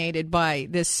fascinated by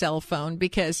this cell phone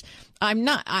because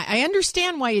I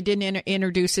understand why you didn't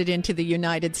introduce it into the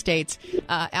United States.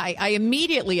 I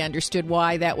immediately understood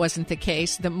why that wasn't the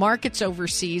case. The markets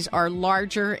overseas are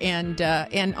larger, and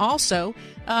also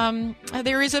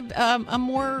there is a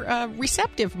more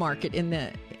receptive market in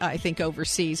the, I think,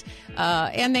 overseas,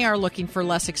 and they are looking for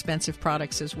less expensive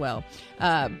products as well.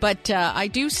 But I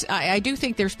do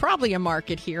think there's probably a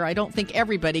market here. I don't think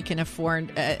everybody can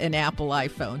afford an Apple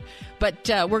iPhone. But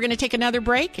we're going to take another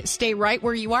break. Stay right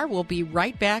where you are. We'll be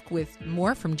right back with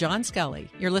more from John Sculley.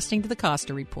 You're listening to the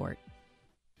Costa Report.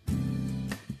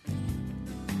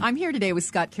 I'm here today with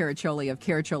Scott Caraccioli of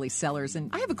Caraccioli Cellars,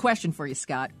 and I have a question for you,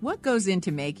 Scott. What goes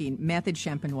into making Method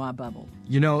Champenois bubble?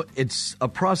 You know, it's a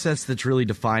process that's really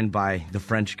defined by the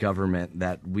French government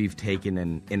that we've taken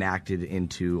and enacted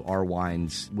into our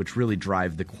wines, which really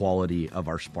drive the quality of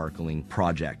our sparkling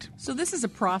project. So this is a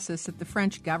process that the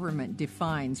French government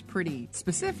defines pretty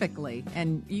specifically,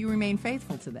 and you remain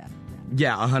faithful to that?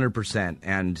 Yeah, 100%,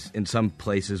 and in some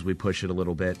places we push it a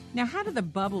little bit. Now, how do the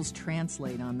bubbles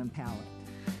translate on the palate?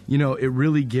 You know, it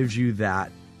really gives you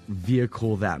that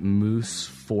vehicle, that mousse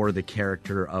for the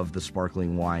character of the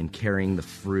sparkling wine, carrying the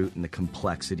fruit and the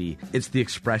complexity. It's the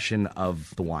expression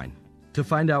of the wine. To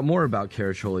find out more about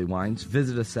Caraccioli wines,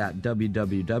 visit us at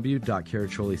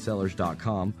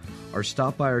www.caracciolicellars.com or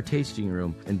stop by our tasting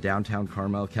room in downtown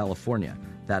Carmel, California.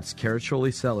 That's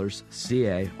Caraccioli Cellars,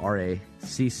 Caraccioli,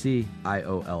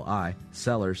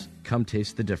 Cellars. Come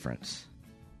taste the difference.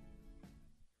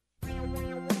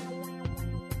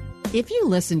 If you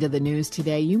listen to the news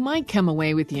today, you might come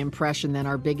away with the impression that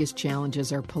our biggest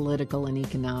challenges are political and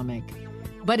economic.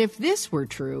 But if this were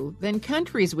true, then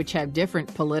countries which have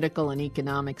different political and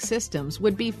economic systems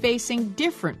would be facing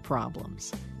different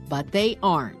problems. But they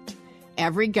aren't.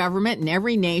 Every government and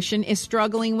every nation is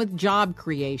struggling with job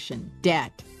creation,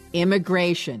 debt,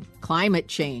 immigration, climate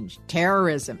change,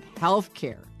 terrorism,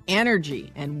 healthcare,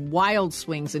 energy, and wild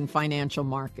swings in financial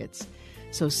markets.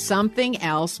 So something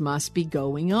else must be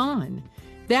going on.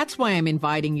 That's why I'm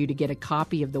inviting you to get a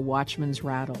copy of The Watchman's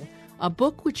Rattle, a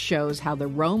book which shows how the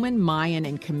Roman, Mayan,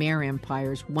 and Khmer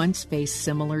empires once faced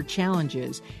similar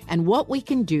challenges and what we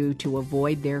can do to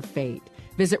avoid their fate.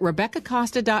 Visit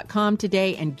RebeccaCosta.com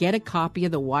today and get a copy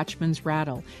of The Watchman's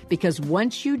Rattle, because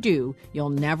once you do, you'll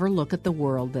never look at the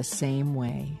world the same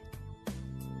way.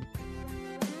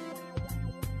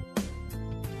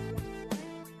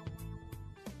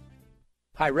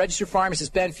 Hi, Registered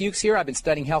Pharmacist Ben Fuchs here. I've been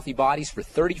studying healthy bodies for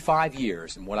 35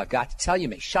 years, and what I've got to tell you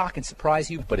may shock and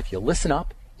surprise you, but if you listen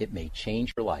up, it may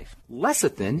change your life.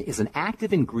 Lecithin is an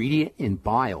active ingredient in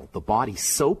bile, the body's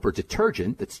soap or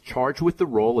detergent that's charged with the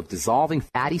role of dissolving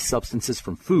fatty substances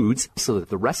from foods so that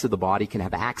the rest of the body can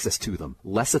have access to them.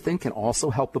 Lecithin can also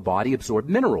help the body absorb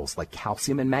minerals like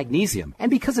calcium and magnesium. And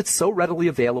because it's so readily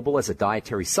available as a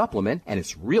dietary supplement, and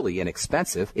it's really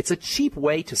inexpensive, it's a cheap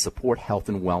way to support health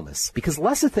and wellness. Because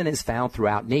lecithin is found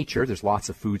throughout nature, there's lots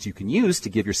of foods you can use to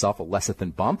give yourself a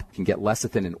lecithin bump. You can get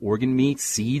lecithin in organ meat,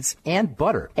 seeds, and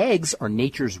butter. Eggs are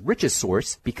nature's richest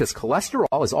source. Because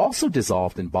cholesterol is also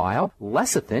dissolved in bile,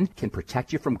 lecithin can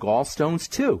protect you from gallstones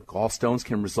too. Gallstones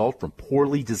can result from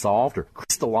poorly dissolved or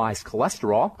crystallized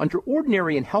cholesterol. Under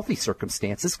ordinary and healthy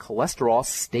circumstances, cholesterol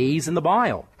stays in the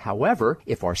bile. However,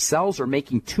 if our cells are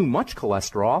making too much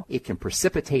cholesterol, it can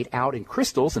precipitate out in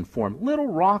crystals and form little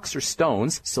rocks or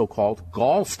stones, so-called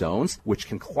gallstones, which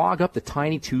can clog up the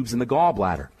tiny tubes in the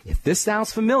gallbladder. If this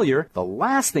sounds familiar, the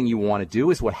last thing you want to do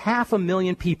is what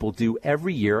 500,000 people do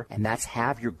every year, and that's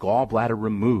have your gallbladder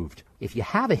removed. If you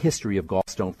have a history of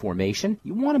gallstone formation,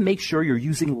 you want to make sure you're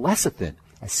using lecithin,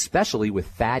 especially with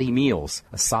fatty meals.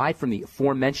 Aside from the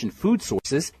aforementioned food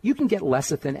sources, you can get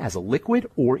lecithin as a liquid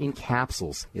or in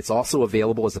capsules. It's also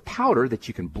available as a powder that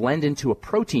you can blend into a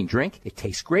protein drink. It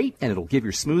tastes great, and it'll give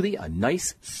your smoothie a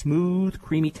nice, smooth,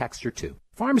 creamy texture too.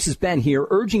 Pharmacist Ben here,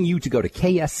 urging you to go to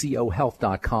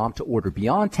kscohealth.com to order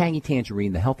Beyond Tangy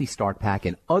Tangerine, the Healthy Start Pack,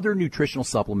 and other nutritional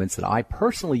supplements that I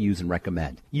personally use and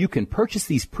recommend. You can purchase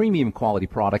these premium quality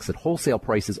products at wholesale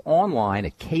prices online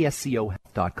at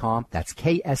kscohealth.com. That's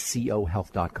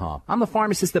kscohealth.com. I'm the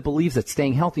pharmacist that believes that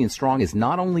staying healthy and strong is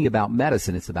not only about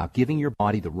medicine, it's about giving your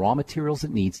body the raw materials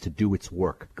it needs to do its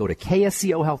work. Go to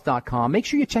kscohealth.com. Make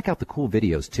sure you check out the cool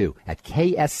videos too at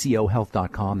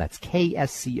kscohealth.com. That's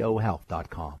kscohealth.com.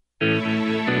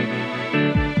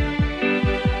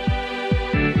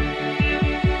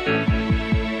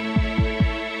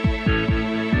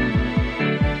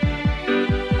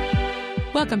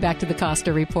 Welcome back to the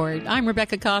Costa Report. I'm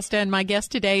Rebecca Costa, and my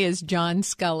guest today is John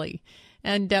Sculley.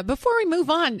 And before we move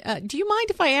on, do you mind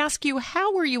if I ask you,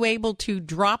 how were you able to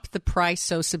drop the price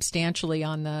so substantially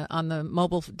on the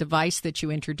mobile device that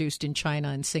you introduced in China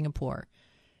and Singapore?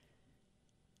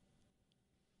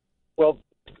 Well,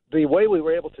 the way we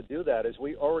were able to do that is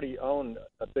we already own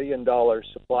a $1 billion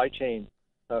supply chain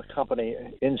company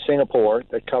in Singapore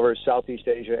that covers Southeast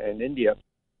Asia and India.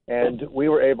 And we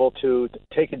were able to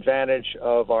take advantage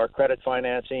of our credit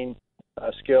financing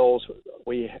skills.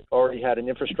 We already had an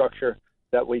infrastructure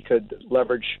that we could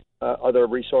leverage other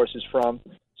resources from.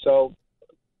 So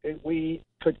we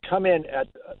could come in at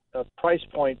a price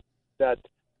point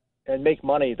and make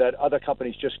money that other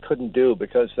companies just couldn't do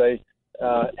because they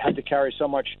had to carry so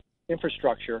much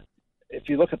infrastructure. If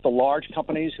you look at the large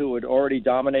companies who had already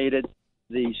dominated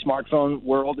the smartphone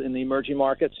world in the emerging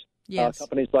markets, yes.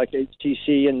 Companies like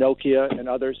HTC and Nokia and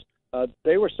others,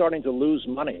 they were starting to lose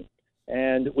money.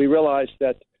 And we realized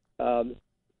that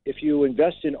if you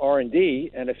invest in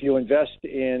R&D and if you invest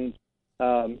in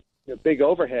big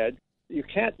overhead, you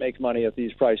can't make money at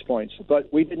these price points.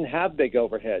 But we didn't have big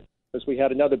overhead because we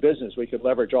had another business we could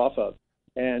leverage off of.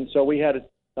 And so we had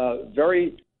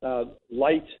very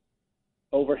light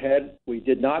overhead. We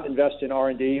did not invest in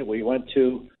R&D. We went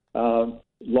to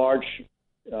large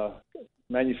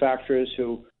manufacturers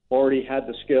who already had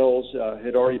the skills,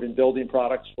 had already been building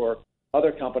products for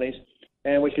other companies,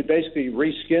 and we could basically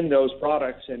reskin those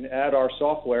products and add our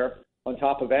software on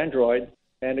top of Android,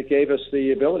 and it gave us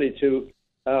the ability to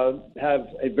have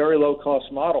a very low-cost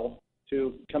model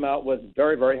to come out with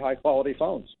very, very high-quality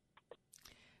phones.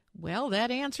 Well,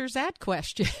 that answers that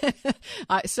question.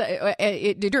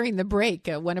 During the break,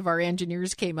 one of our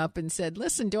engineers came up and said,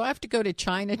 listen, do I have to go to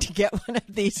China to get one of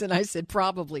these? And I said,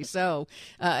 probably so.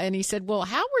 And he said, well,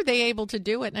 how were they able to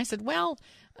do it? And I said, well,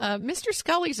 Mr.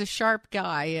 Sculley's a sharp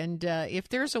guy, and if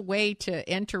there's a way to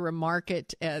enter a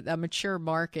market, a mature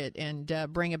market, and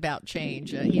bring about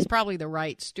change, he's probably the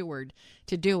right steward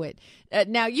to do it.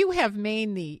 Now, you have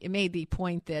made the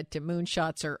point that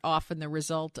moonshots are often the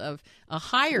result of a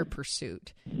higher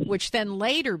pursuit, which then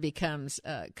later becomes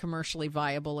commercially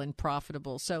viable and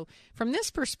profitable. So from this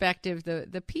perspective,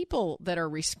 the people that are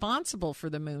responsible for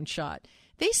the moonshot,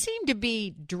 they seem to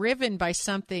be driven by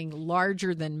something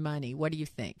larger than money. What do you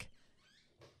think?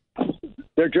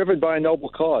 They're driven by a noble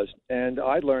cause. And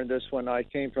I learned this when I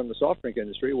came from the soft drink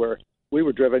industry, where we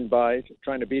were driven by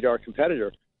trying to beat our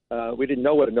competitor. We didn't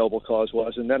know what a noble cause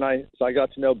was. And then I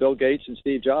got to know Bill Gates and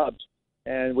Steve Jobs.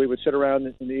 And we would sit around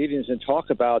in the evenings and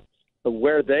talk about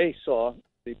where they saw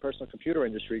the personal computer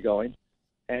industry going.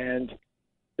 And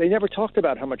they never talked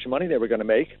about how much money they were going to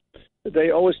make.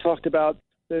 They always talked about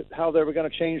how they were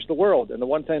going to change the world. And the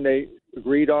one thing they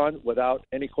agreed on without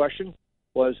any question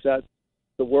was that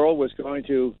the world was going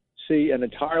to see an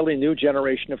entirely new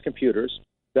generation of computers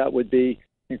that would be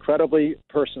incredibly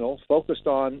personal, focused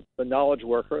on the knowledge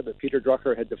worker that Peter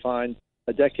Drucker had defined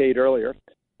a decade earlier,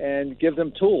 and give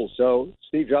them tools. So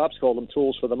Steve Jobs called them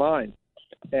tools for the mind.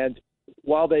 And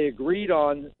while they agreed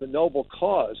on the noble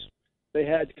cause, they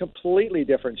had completely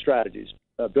different strategies.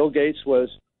 Bill Gates was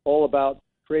all about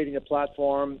creating a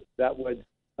platform that would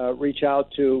reach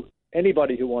out to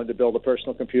anybody who wanted to build a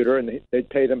personal computer, and they'd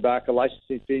pay them back a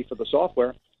licensing fee for the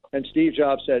software. And Steve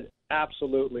Jobs said,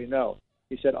 absolutely no.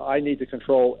 He said, I need to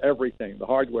control everything, the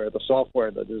hardware, the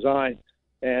software, the design,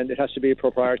 and it has to be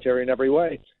proprietary in every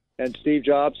way. And Steve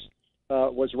Jobs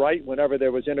was right whenever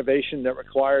there was innovation that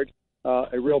required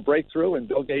a real breakthrough, and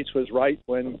Bill Gates was right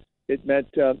when it meant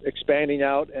expanding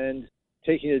out and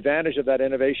taking advantage of that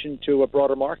innovation to a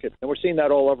broader market. And we're seeing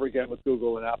that all over again with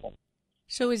Google and Apple.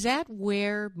 So is that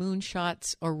where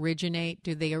moonshots originate?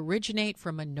 Do they originate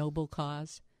from a noble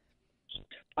cause?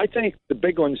 I think the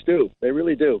big ones do. They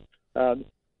really do. And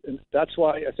that's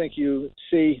why I think you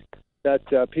see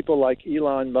that people like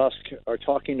Elon Musk are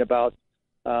talking about,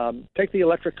 take the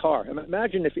electric car.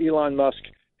 Imagine if Elon Musk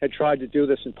had tried to do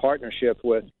this in partnership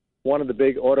with one of the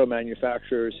big auto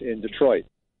manufacturers in Detroit.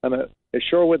 It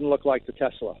sure wouldn't look like the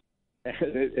Tesla.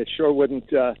 It sure wouldn't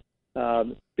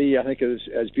be, I think,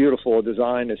 as beautiful a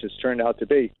design as it's turned out to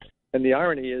be. And the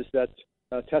irony is that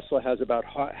Tesla has about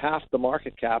half the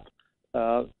market cap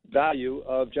value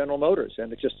of General Motors,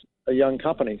 and it's just a young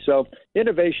company. So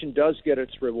innovation does get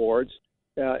its rewards,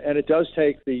 and it does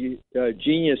take the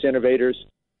genius innovators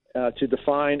to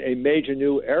define a major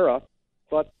new era.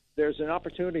 But there's an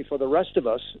opportunity for the rest of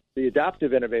us, the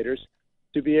adaptive innovators,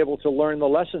 to be able to learn the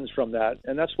lessons from that.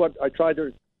 And that's what I tried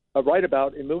to write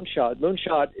about in Moonshot.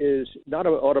 Moonshot is not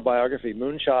an autobiography.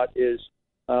 Moonshot is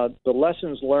the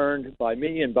lessons learned by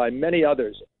me and by many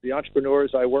others, the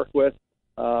entrepreneurs I work with,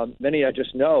 many I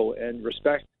just know and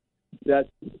respect, that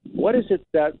what is it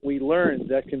that we learned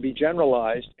that can be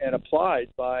generalized and applied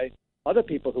by other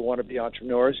people who want to be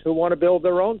entrepreneurs, who want to build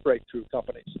their own breakthrough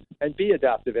companies and be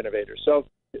adaptive innovators. So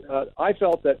I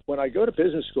felt that when I go to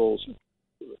business schools,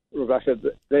 Rebecca,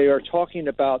 they are talking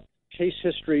about case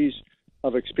histories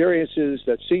of experiences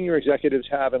that senior executives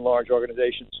have in large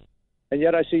organizations. And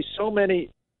yet I see so many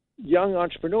young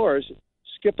entrepreneurs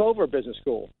skip over business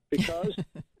school because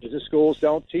business schools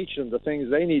don't teach them the things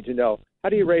they need to know. How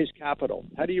do you raise capital?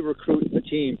 How do you recruit a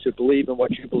team to believe in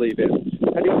what you believe in?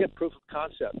 How do you get proof of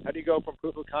concept? How do you go from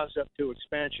proof of concept to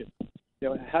expansion?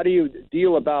 How do you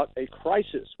deal about a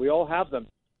crisis? We all have them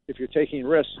if you're taking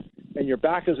risks and your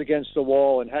back is against the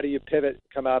wall, and how do you pivot and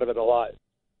come out of it alive?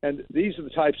 And these are the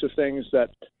types of things that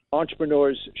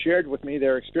entrepreneurs shared with me,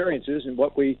 their experiences, and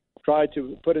what we tried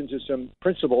to put into some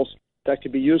principles that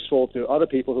could be useful to other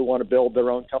people who want to build their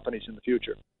own companies in the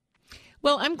future.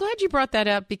 Well, I'm glad you brought that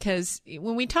up, because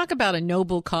when we talk about a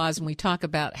noble cause and we talk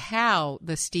about how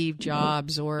the Steve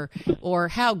Jobs or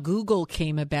how Google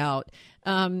came about,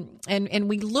 and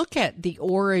we look at the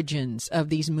origins of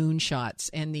these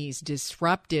moonshots and these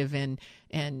disruptive and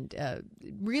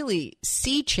really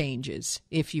sea changes,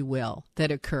 if you will,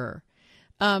 that occur.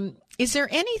 Is there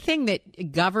anything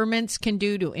that governments can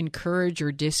do to encourage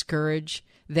or discourage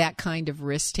that kind of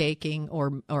risk-taking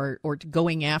or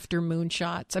going after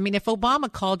moonshots? I mean, if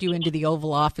Obama called you into the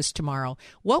Oval Office tomorrow,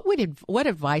 what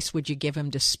advice would you give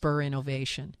him to spur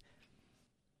innovation?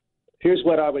 Here's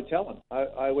what I would tell him.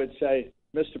 I would say,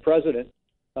 Mr. President,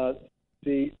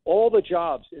 all the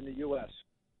jobs in the U.S.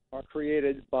 are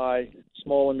created by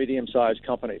small and medium-sized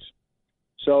companies.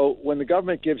 So when the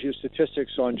government gives you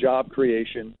statistics on job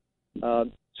creation,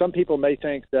 some people may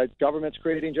think that government's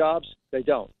creating jobs. They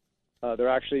don't. They're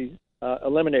actually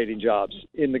eliminating jobs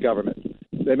in the government.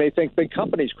 They may think big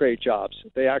companies create jobs.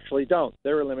 They actually don't.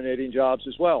 They're eliminating jobs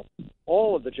as well.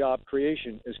 All of the job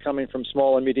creation is coming from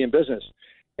small and medium business.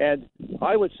 And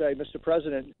I would say, Mr.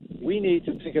 President, we need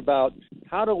to think about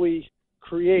how do we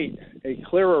create a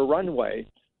clearer runway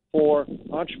for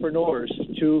entrepreneurs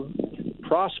to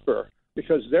prosper,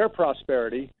 because their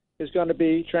prosperity is going to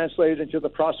be translated into the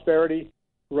prosperity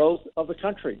growth of the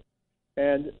country.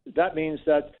 And that means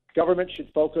that government should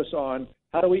focus on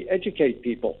how do we educate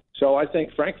people. So I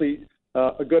think, frankly,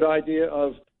 a good idea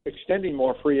of extending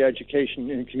more free education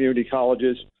in community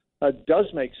colleges does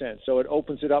make sense. So it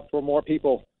opens it up for more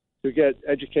people to get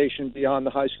education beyond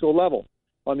the high school level.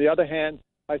 On the other hand,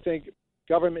 I think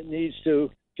government needs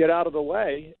to get out of the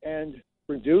way and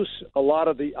reduce a lot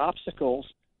of the obstacles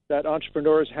that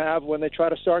entrepreneurs have when they try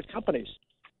to start companies.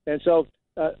 And so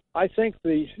I think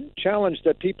the challenge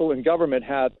that people in government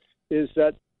have is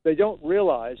that they don't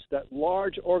realize that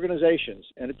large organizations,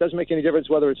 and it doesn't make any difference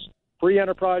whether it's free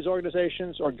enterprise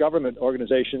organizations or government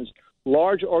organizations,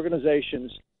 large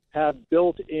organizations have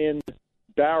built-in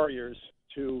barriers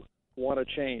to want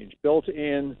to change,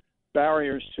 built-in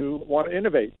barriers to want to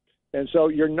innovate. And so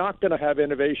you're not going to have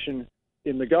innovation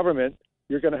in the government.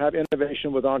 You're going to have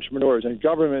innovation with entrepreneurs. And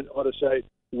government ought to say,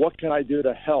 what can I do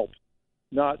to help?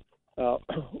 Not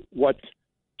what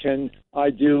can I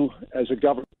do as a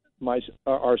government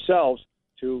ourselves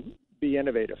to be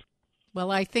innovative. Well,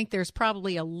 I think there's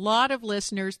probably a lot of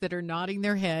listeners that are nodding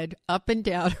their head up and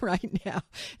down right now.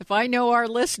 If I know our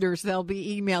listeners, they'll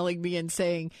be emailing me and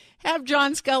saying, have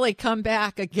John Sculley come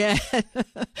back again.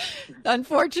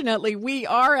 Unfortunately, we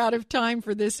are out of time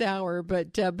for this hour.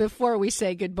 But before we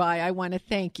say goodbye, I want to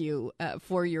thank you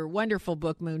for your wonderful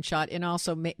book, Moonshot, and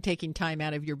also taking time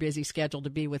out of your busy schedule to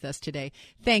be with us today.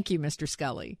 Thank you, Mr.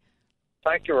 Sculley.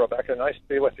 Thank you, Rebecca. Nice to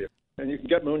be with you. And you can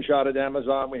get Moonshot at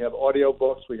Amazon. We have audio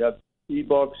books. We have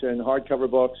e-books and hardcover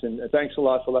books, and thanks a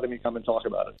lot for letting me come and talk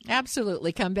about it.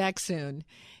 Absolutely. Come back soon.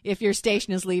 If your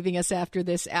station is leaving us after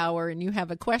this hour and you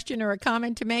have a question or a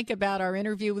comment to make about our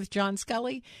interview with John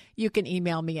Sculley, you can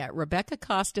email me at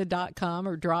RebeccaCosta.com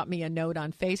or drop me a note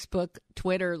on Facebook,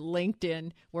 Twitter,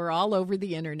 LinkedIn. We're all over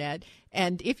the internet.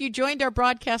 And if you joined our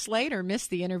broadcast late or missed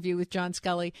the interview with John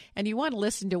Sculley and you want to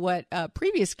listen to what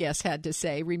previous guests had to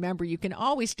say, remember you can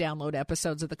always download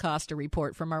episodes of the Costa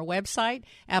Report from our website,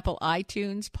 Apple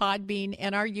iTunes, Podbean,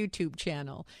 and our YouTube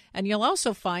channel. And you'll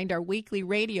also find our weekly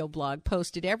radio blog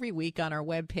posted every week on our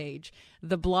webpage.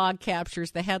 The blog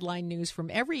captures the headline news from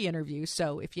every interview,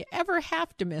 so if you ever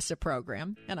have to miss a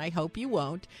program, and I hope you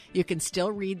won't, you can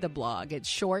still read the blog. It's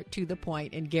short, to the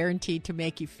point, and guaranteed to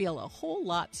make you feel a whole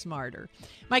lot smarter.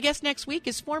 My guest next week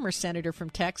is former Senator from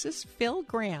Texas, Phil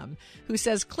Gramm, who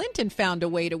says Clinton found a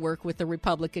way to work with the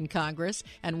Republican Congress,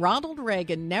 and Ronald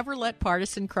Reagan never let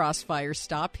partisan crossfire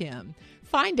stop him.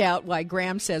 Find out why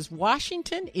Gramm says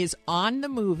Washington is on the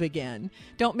move again.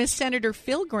 Don't miss Senator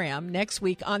Phil Gramm next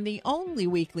week on the only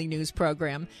weekly news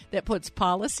program that puts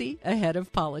policy ahead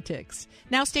of politics.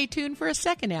 Now stay tuned for a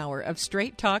second hour of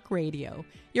Straight Talk Radio.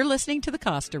 You're listening to the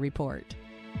Costa Report.